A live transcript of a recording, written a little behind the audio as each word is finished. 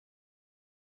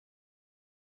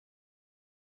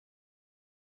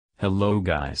Hello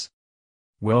guys.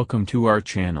 Welcome to our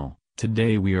channel.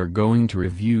 Today we are going to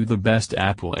review the best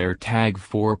Apple AirTag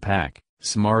 4-pack,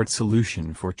 smart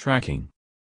solution for tracking.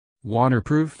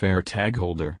 Waterproof AirTag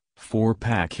holder,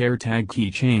 4-pack AirTag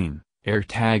keychain,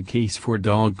 AirTag case for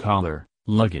dog collar,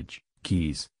 luggage,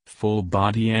 keys, full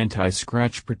body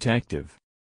anti-scratch protective.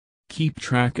 Keep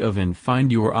track of and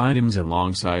find your items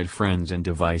alongside friends and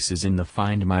devices in the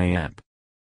Find My app.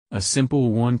 A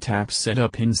simple one-tap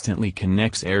setup instantly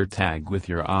connects AirTag with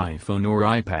your iPhone or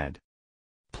iPad.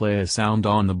 Play a sound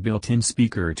on the built-in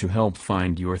speaker to help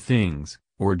find your things,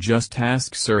 or just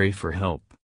ask Siri for help.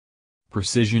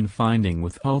 Precision finding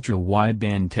with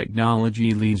ultra-wideband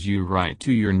technology leads you right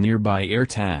to your nearby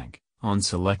AirTag, on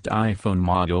select iPhone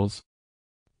models.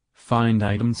 Find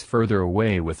items further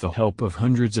away with the help of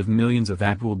hundreds of millions of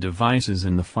Apple devices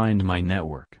in the Find My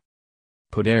network.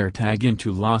 Put AirTag into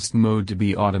lost mode to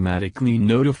be automatically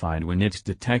notified when it's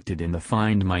detected in the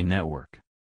Find My network.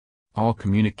 All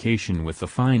communication with the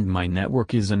Find My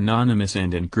network is anonymous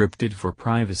and encrypted for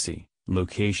privacy.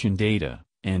 Location data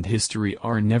and history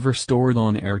are never stored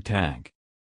on AirTag.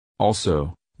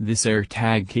 Also, this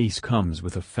AirTag case comes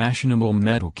with a fashionable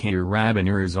metal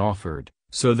carabiner is offered,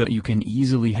 so that you can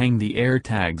easily hang the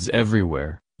AirTags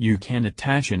everywhere. You can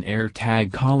attach an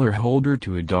AirTag collar holder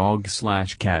to a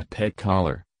dog/cat pet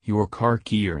collar, your car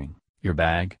keyring, your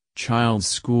bag, child's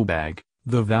school bag,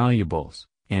 the valuables,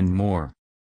 and more.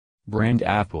 Brand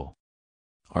Apple.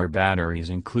 Are batteries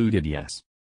included? Yes.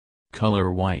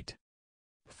 Color white.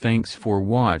 Thanks for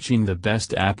watching the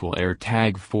best Apple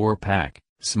AirTag 4-pack,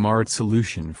 smart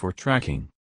solution for tracking.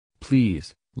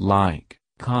 Please, like,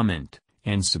 comment,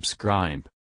 and subscribe.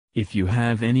 If you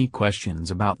have any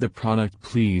questions about the product,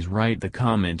 please write the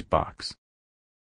comment box.